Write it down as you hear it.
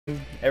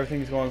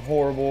Everything's going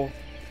horrible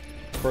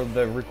for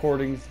the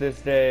recordings this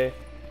day.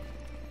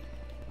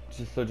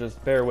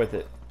 Just bear with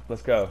it.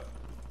 Let's go.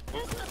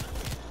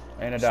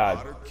 And I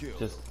died.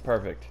 Just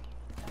perfect.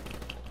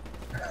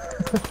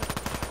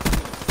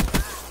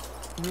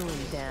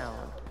 Ruin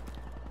down.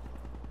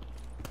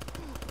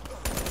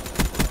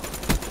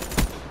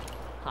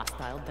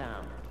 Hostile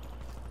down.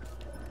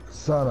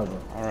 Son of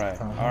a. Alright,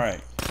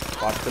 alright.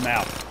 Watch the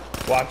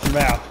mouth. Watch your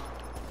mouth.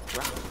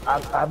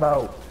 I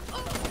know.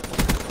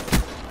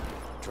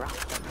 Drop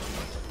them.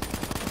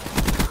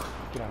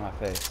 Get out of my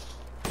face.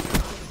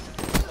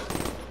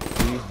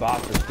 These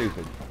bots are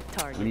stupid.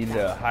 Target We need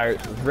down.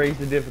 to raise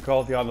the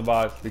difficulty on the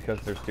bots because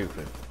they're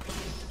stupid.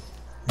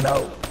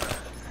 No.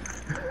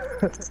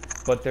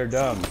 But they're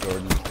dumb,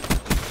 Jordan.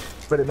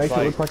 But it makes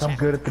Like- it look like I'm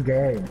good at the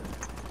game.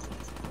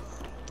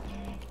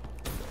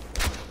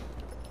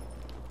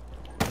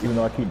 Even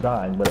though I keep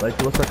dying, but it makes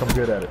it look like I'm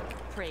good at it.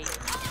 Pray.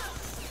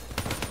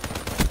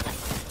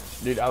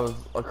 Dude, I was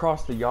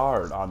across the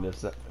yard on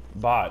this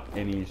bot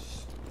and he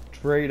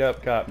straight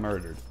up got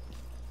murdered.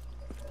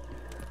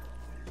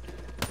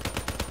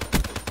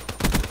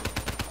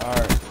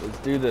 Alright, let's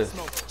do this.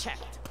 Smoke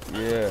checked.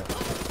 Yeah.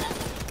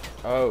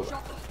 Oh.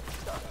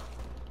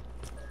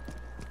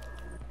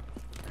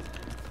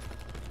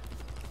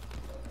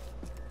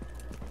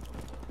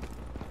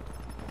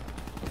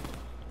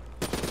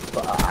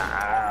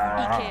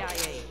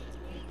 EKIA.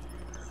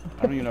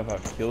 I don't even know if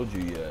I've killed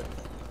you yet.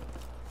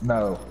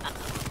 No.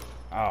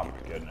 Oh my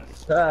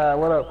goodness.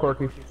 What up,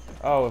 Quirky?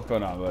 Oh, what's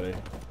going on, buddy?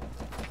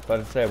 About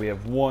to say we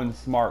have one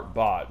smart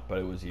bot, but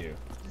it was you.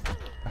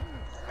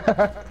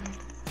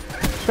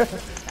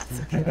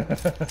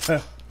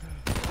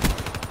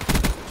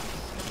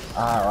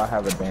 I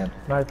have a damn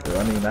sniper.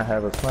 I mean, I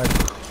have a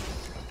sniper.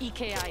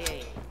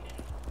 EKIA.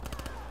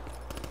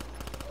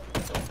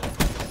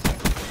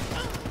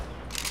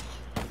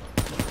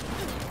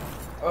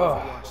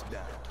 Oh.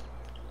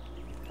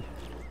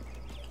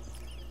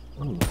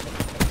 Ooh.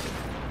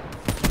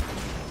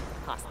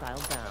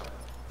 Hostile down.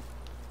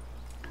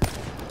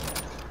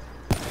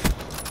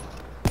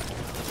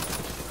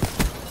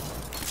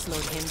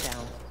 Slowed him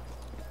down.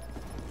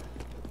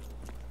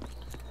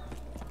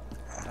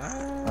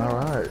 All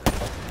right.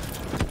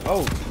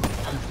 Oh,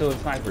 I'm still a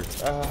sniper.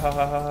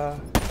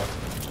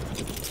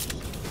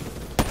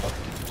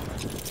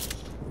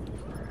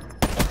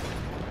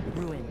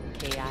 Ruin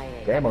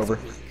KIA. Game over.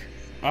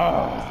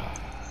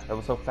 That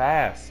was so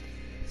fast.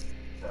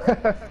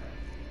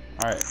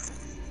 Alright.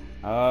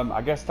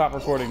 I guess stop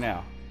recording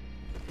now.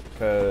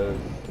 Because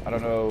I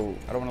don't know,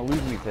 I don't want to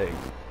lose anything.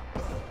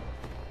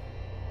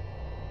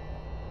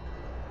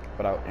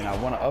 But I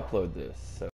want to upload this. So